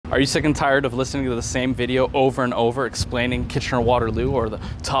Are you sick and tired of listening to the same video over and over explaining Kitchener-Waterloo or the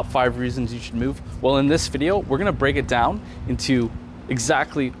top 5 reasons you should move? Well, in this video, we're gonna break it down into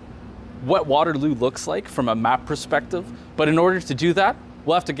exactly what Waterloo looks like from a map perspective. But in order to do that,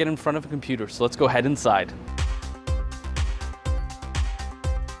 we'll have to get in front of a computer. So let's go head inside.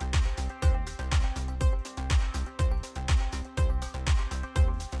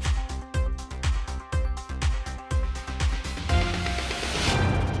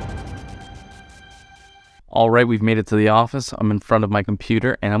 All right, we've made it to the office. I'm in front of my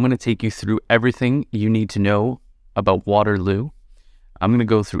computer and I'm going to take you through everything you need to know about Waterloo. I'm going to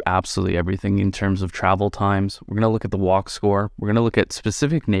go through absolutely everything in terms of travel times. We're going to look at the walk score. We're going to look at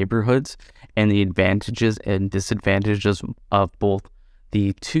specific neighborhoods and the advantages and disadvantages of both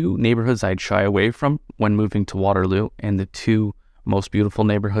the 2 neighborhoods I'd shy away from when moving to Waterloo and the 2 most beautiful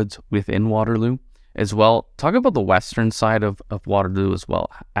neighborhoods within Waterloo. As well, talk about the western side of Waterloo as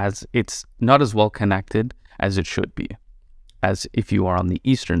well, as it's not as well connected as it should be, as if you are on the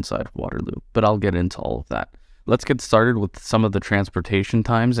eastern side of Waterloo, but I'll get into all of that. Let's get started with some of the transportation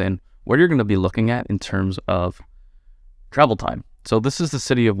times and what you're going to be looking at in terms of travel time. So this is the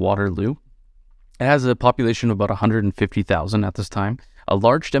city of Waterloo. It has a population of about 150,000 at this time, a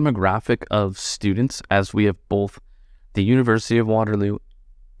large demographic of students, as we have both the University of Waterloo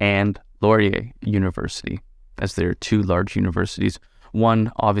and Laurier University, as there are 2 large universities,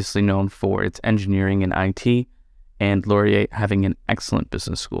 one obviously known for its engineering and IT, and Laurier having an excellent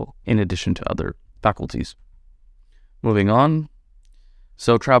business school, in addition to other faculties. Moving on,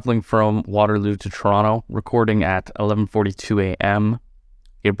 so traveling from Waterloo to Toronto, recording at 11:42 a.m.,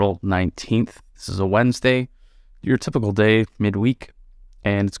 April 19th. This is a Wednesday, your typical day, midweek,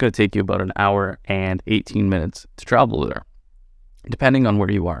 and it's going to take you about an hour and 18 minutes to travel there, depending on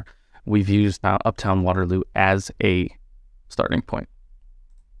where you are. We've used Uptown Waterloo as a starting point.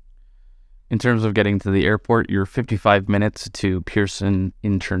 In terms of getting to the airport, you're 55 minutes to Pearson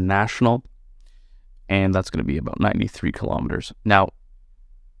International, and that's going to be about 93 kilometers. Now,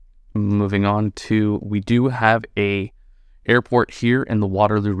 moving on to, we do have a airport here in the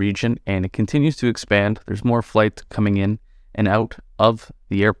Waterloo region, and it continues to expand. There's more flights coming in and out of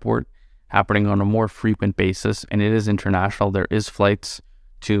the airport, happening on a more frequent basis, and it is international. There is flights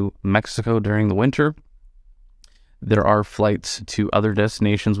to Mexico during the winter. There are flights to other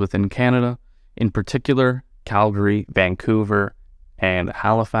destinations within Canada, in particular Calgary, Vancouver, and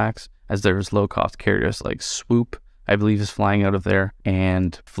Halifax, as there's low-cost carriers like Swoop, I believe, is flying out of there,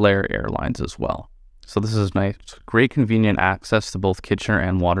 and Flair Airlines as well. So this is nice, great convenient access to both Kitchener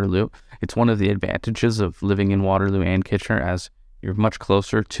and Waterloo. It's one of the advantages of living in Waterloo and Kitchener, as you're much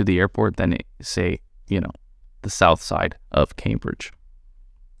closer to the airport than, say, the south side of Cambridge.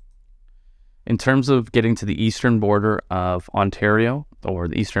 In terms of getting to the eastern border of Ontario, or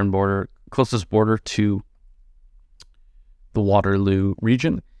the eastern border, closest border to the Waterloo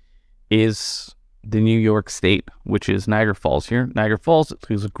region, is the New York State, which is Niagara Falls here. Niagara Falls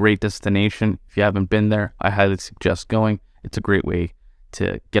is a great destination. If you haven't been there, I highly suggest going. It's a great way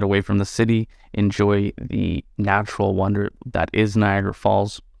to get away from the city, enjoy the natural wonder that is Niagara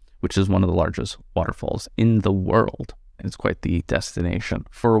Falls, which is one of the largest waterfalls in the world. It's quite the destination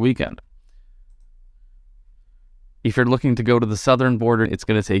for a weekend. If you're looking to go to the southern border, it's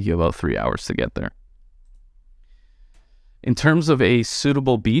going to take you about 3 hours to get there. In terms of a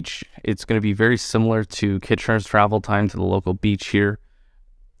suitable beach, it's going to be very similar to Kitchener's travel time to the local beach here.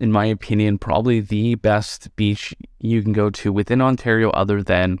 In my opinion, probably the best beach you can go to within Ontario, other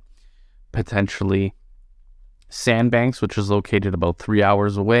than potentially Sandbanks, which is located about 3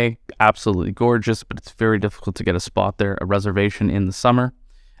 hours away. Absolutely gorgeous, but it's very difficult to get a spot there, a reservation in the summer,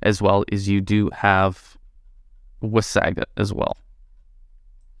 as well as you do have Wasaga as well.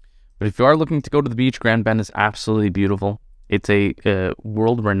 But if you are looking to go to the beach, Grand Bend is absolutely beautiful. It's a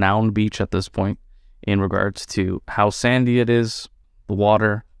world-renowned beach at this point in regards to how sandy it is, the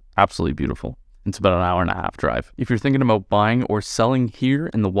water, absolutely beautiful. It's about an hour and a half drive. If you're thinking about buying or selling here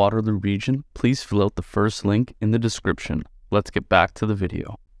in the Waterloo region, please fill out the first link in the description. Let's get back to the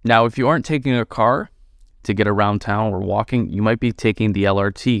video. Now, if you aren't taking a car to get around town or walking, you might be taking the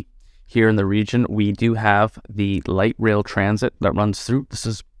LRT. Here in the region, we do have the light rail transit that runs through. This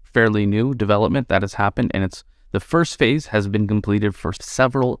is fairly new development that has happened, and the first phase has been completed for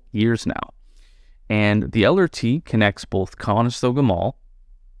several years now. And the LRT connects both Conestoga Mall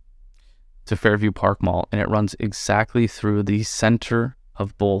to Fairview Park Mall, and it runs exactly through the center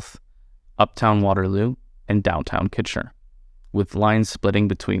of both Uptown Waterloo and downtown Kitchener, with lines splitting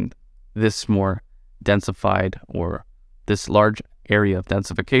between this more densified, or this large area of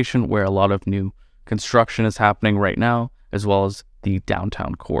densification where a lot of new construction is happening right now, as well as the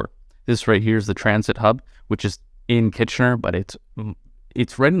downtown core. This right here is the transit hub, which is in Kitchener, but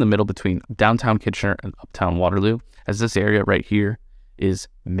it's right in the middle between downtown Kitchener and Uptown Waterloo, as this area right here is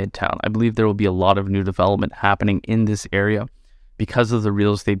Midtown. I believe there will be a lot of new development happening in this area because of the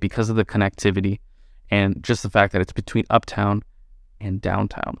real estate, because of the connectivity, and just the fact that it's between Uptown and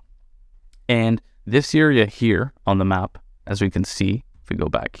downtown. And this area here on the map, as we can see, if we go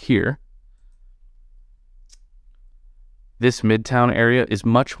back here, this Midtown area is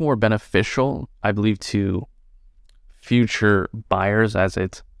much more beneficial, I believe, to future buyers as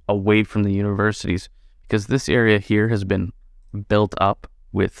it's away from the universities, because this area here has been built up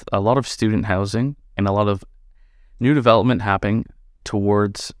with a lot of student housing and a lot of new development happening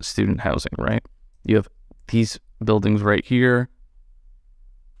towards student housing, right? You have these buildings right here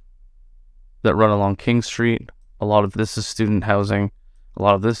that run along King Street. A lot of this is student housing. A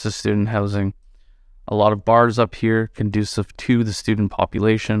lot of this is student housing. A lot of bars up here conducive to the student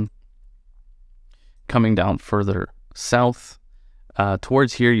population. Coming down further south,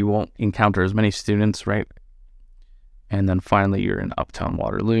 towards here, you won't encounter as many students, right? And then finally, you're in Uptown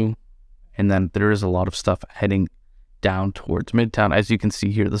Waterloo. And then there is a lot of stuff heading down towards Midtown. As you can see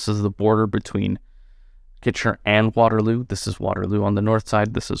here, this is the border between Kitchener and Waterloo. This is Waterloo on the north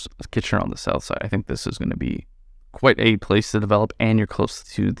side. This is Kitchener on the south side. I think this is going to be quite a place to develop, and you're close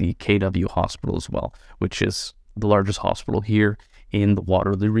to the KW Hospital as well, which is the largest hospital here in the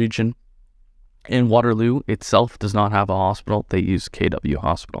Waterloo region. And Waterloo itself does not have a hospital. They use KW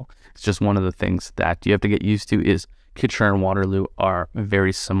Hospital. It's just one of the things that you have to get used to is Kitchener and Waterloo are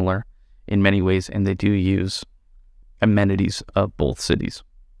very similar in many ways, and they do use amenities of both cities,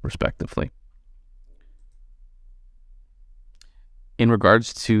 respectively. In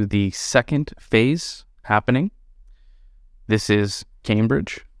regards to the second phase happening, this is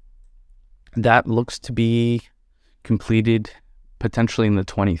Cambridge. That looks to be completed potentially in the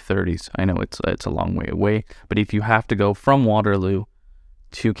 2030s. I know it's a long way away, but if you have to go from Waterloo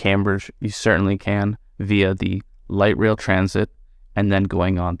to Cambridge, you certainly can via the light rail transit and then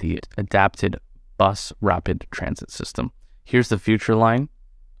going on the adapted bus rapid transit system. Here's the future line,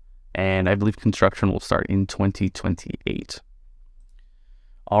 and I believe construction will start in 2028.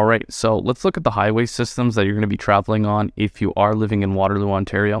 All right, so let's look at the highway systems that you're going to be traveling on if you are living in Waterloo,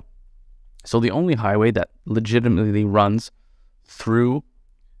 Ontario. So the only highway that legitimately runs through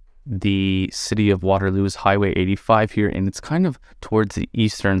the city of Waterloo is Highway 85 here, and it's kind of towards the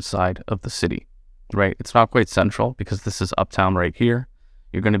eastern side of the city, right? It's not quite central because this is Uptown right here.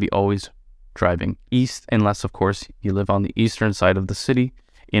 You're going to be always driving east, unless, of course, you live on the eastern side of the city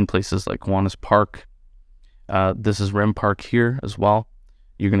in places like Kiwanis Park. This is Rim Park here as well.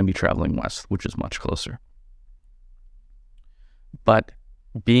 You're going to be traveling west, which is much closer. But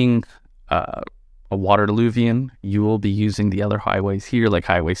being a Waterloovian, you will be using the other highways here, like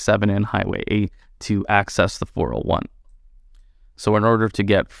Highway 7 and Highway 8, to access the 401. So in order to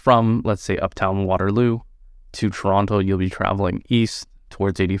get from, let's say, Uptown Waterloo to Toronto, you'll be traveling east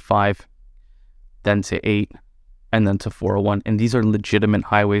towards 85, then to 8, and then to 401. And these are legitimate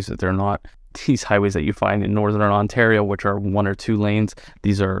highways. That they're not these highways that you find in Northern Ontario, which are 1 or 2 lanes.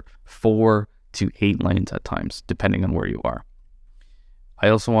 These are 4 to 8 lanes at times, depending on where you are. I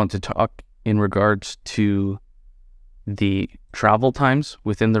also want to talk in regards to the travel times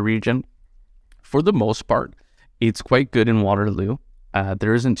within the region. For the most part, it's quite good in Waterloo.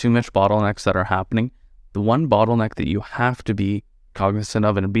 There isn't too much bottlenecks that are happening. The one bottleneck that you have to be cognizant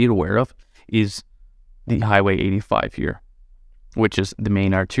of and be aware of is the Highway 85 here, which is the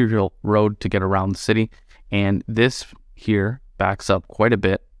main arterial road to get around the city. And this here backs up quite a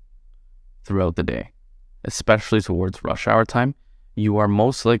bit throughout the day, especially towards rush hour time. You are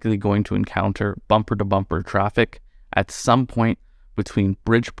most likely going to encounter bumper-to-bumper traffic at some point between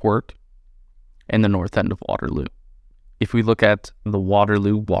Bridgeport and the north end of Waterloo. If we look at the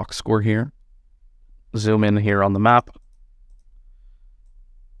Waterloo walk score here, zoom in here on the map,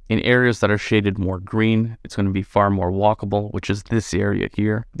 in areas that are shaded more green, it's going to be far more walkable, which is this area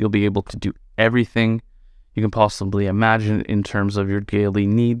here. You'll be able to do everything you can possibly imagine in terms of your daily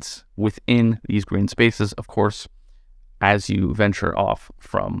needs within these green spaces, of course, as you venture off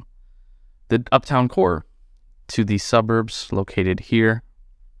from the uptown core to the suburbs located here.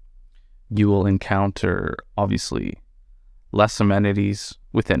 You will encounter, obviously, less amenities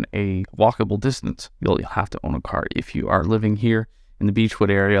within a walkable distance. You'll have to own a car if you are living here in the Beechwood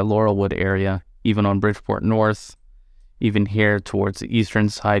area, Laurelwood area, even on Bridgeport North, even here towards the eastern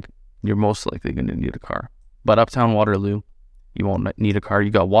side, you're most likely going to need a car. But Uptown Waterloo, you won't need a car. You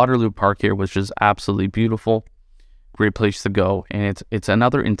got Waterloo Park here, which is absolutely beautiful. Great place to go, and it's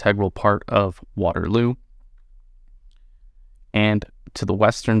another integral part of Waterloo. And to the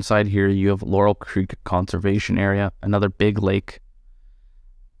western side here, you have Laurel Creek Conservation Area, another big lake,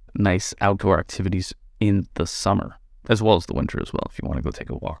 nice outdoor activities in the summer, as well as the winter as well, if you want to go take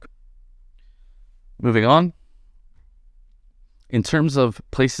a walk. Moving on, in terms of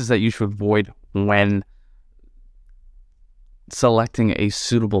places that you should avoid when selecting a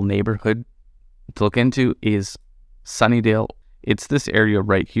suitable neighborhood to look into is Sunnydale. It's this area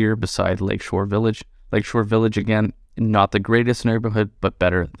right here beside Lakeshore Village. Lakeshore Village, again, not the greatest neighborhood, but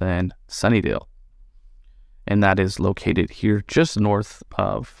better than Sunnydale. And that is located here just north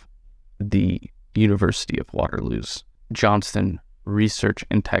of the University of Waterloo's Johnston Research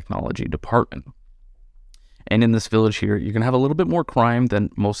and Technology Department. And in this village here, you're going to have a little bit more crime than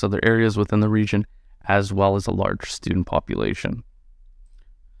most other areas within the region, as well as a large student population.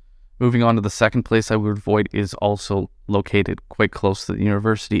 Moving on to the second place I would avoid is also located quite close to the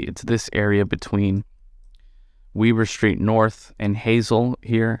university. It's this area between Weaver Street North and Hazel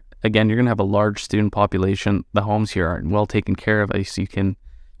here. Again, you're going to have a large student population. The homes here aren't well taken care of, as you can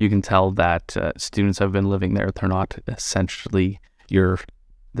tell that students have been living there. They're not essentially they're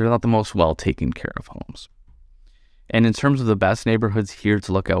not the most well taken care of homes. And in terms of the best neighborhoods here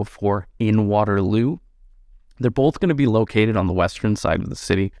to look out for in Waterloo, they're both going to be located on the western side of the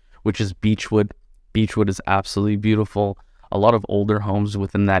city, which is Beechwood. Beechwood is absolutely beautiful. A lot of older homes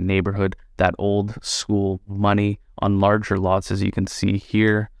within that neighborhood, that old school money on larger lots, as you can see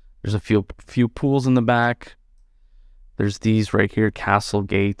here. There's a few pools in the back. There's these right here, Castle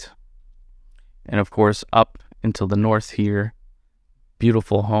Gate. And of course, up until the north here,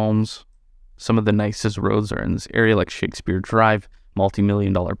 beautiful homes. Some of the nicest roads are in this area, like Shakespeare Drive,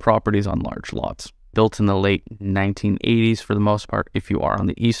 multi-million-dollar properties on large lots. Built in the late 1980s for the most part, if you are on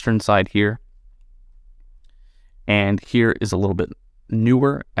the eastern side here. And here is a little bit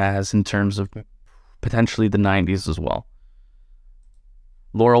newer, as in terms of potentially the 90s as well.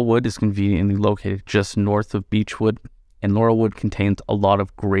 Laurelwood is conveniently located just north of Beechwood, and Laurelwood contains a lot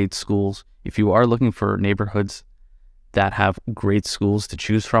of great schools. If you are looking for neighborhoods that have great schools to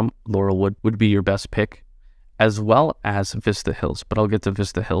choose from, Laurelwood would be your best pick, as well as Vista Hills. But I'll get to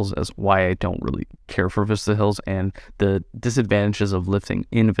Vista Hills as why I don't really care for Vista Hills and the disadvantages of living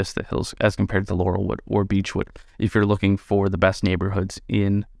in Vista Hills as compared to Laurelwood or Beechwood if you're looking for the best neighborhoods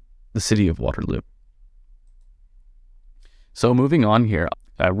in the city of Waterloo. So moving on here,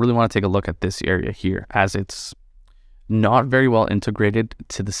 I really want to take a look at this area here, as it's not very well integrated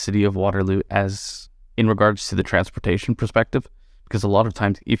to the city of Waterloo as in regards to the transportation perspective, because a lot of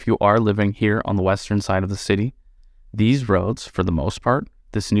times if you are living here on the western side of the city, these roads, for the most part,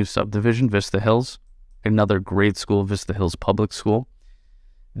 this new subdivision, Vista Hills, another great school, Vista Hills Public School,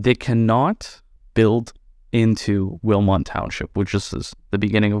 they cannot build into Wilmot Township, which is the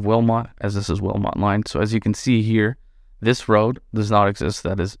beginning of Wilmot, as this is Wilmot Line. So as you can see here, this road does not exist.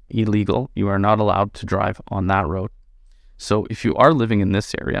 That is illegal. You are not allowed to drive on that road. So if you are living in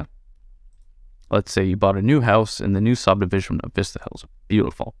this area, let's say you bought a new house in the new subdivision of Vista Hills,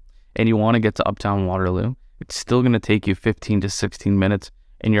 beautiful, and you want to get to Uptown Waterloo, it's still going to take you 15 to 16 minutes,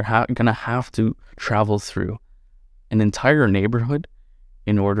 and you're going to have to travel through an entire neighborhood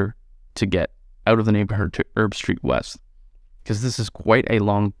in order to get out of the neighborhood to Herb Street West, because this is quite a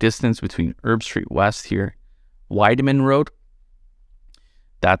long distance between Herb Street West here, Weideman Road.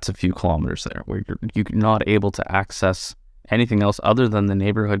 That's a few kilometers there, where you're not able to access anything else other than the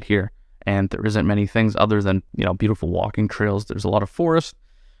neighborhood here. And there isn't many things other than, beautiful walking trails. There's a lot of forest,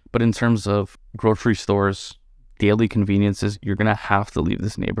 but in terms of grocery stores, daily conveniences, you're going to have to leave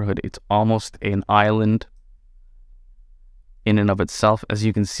this neighborhood. It's almost an island in and of itself. As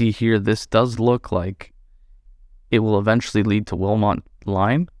you can see here, this does look like it will eventually lead to Wilmot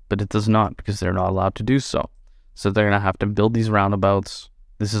Line, but it does not, because they're not allowed to do so. So they're going to have to build these roundabouts.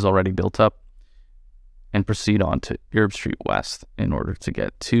 This is already built up, and proceed on to Herb Street West in order to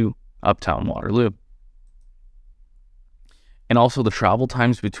get to Uptown Waterloo. And also the travel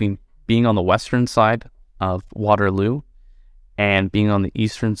times between being on the western side of Waterloo and being on the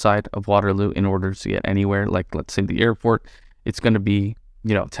eastern side of Waterloo in order to get anywhere, like let's say the airport, it's going to be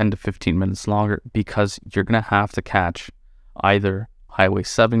 10 to 15 minutes longer, because you're going to have to catch either Highway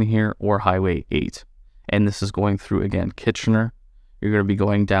 7 here or Highway 8. And this is going through, again, Kitchener. You're going to be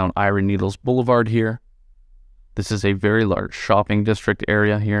going down Iron Needles Boulevard here. This is a very large shopping district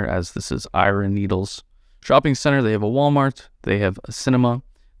area here, as this is Iron Needles Shopping Center. They have a Walmart, they have a cinema,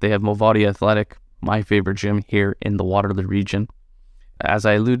 they have Movati Athletic, my favorite gym here in the Waterloo region. As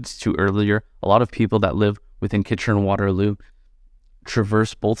I alluded to earlier, a lot of people that live within Kitchener-Waterloo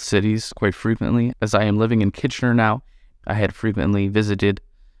traverse both cities quite frequently. As I am living in Kitchener now, I had frequently visited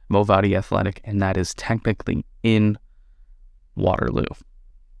Movati Athletic, and that is technically in Waterloo.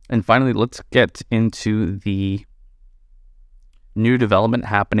 And finally, let's get into the new development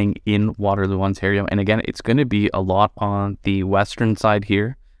happening in Waterloo, Ontario. And again, it's going to be a lot on the western side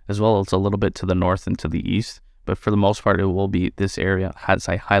here, as well as a little bit to the north and to the east. But for the most part, it will be this area, as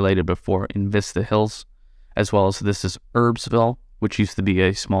I highlighted before, in Vista Hills, as well as this is Urbsville, which used to be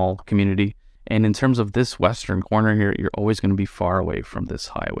a small community. And in terms of this western corner here, you're always going to be far away from this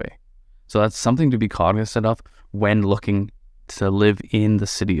highway. So that's something to be cognizant of when looking to live in the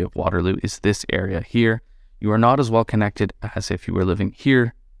city of Waterloo, is this area here. You are not as well connected as if you were living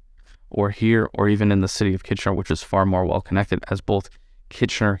here, or even in the city of Kitchener, which is far more well connected, as both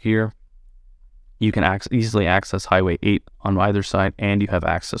Kitchener here, you can easily access Highway 8 on either side, and you have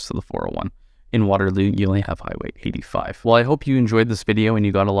access to the 401. In Waterloo, you only have Highway 85. Well, I hope you enjoyed this video and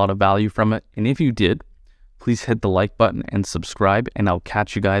you got a lot of value from it. And if you did, please hit the like button and subscribe, and I'll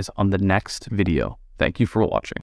catch you guys on the next video. Thank you for watching.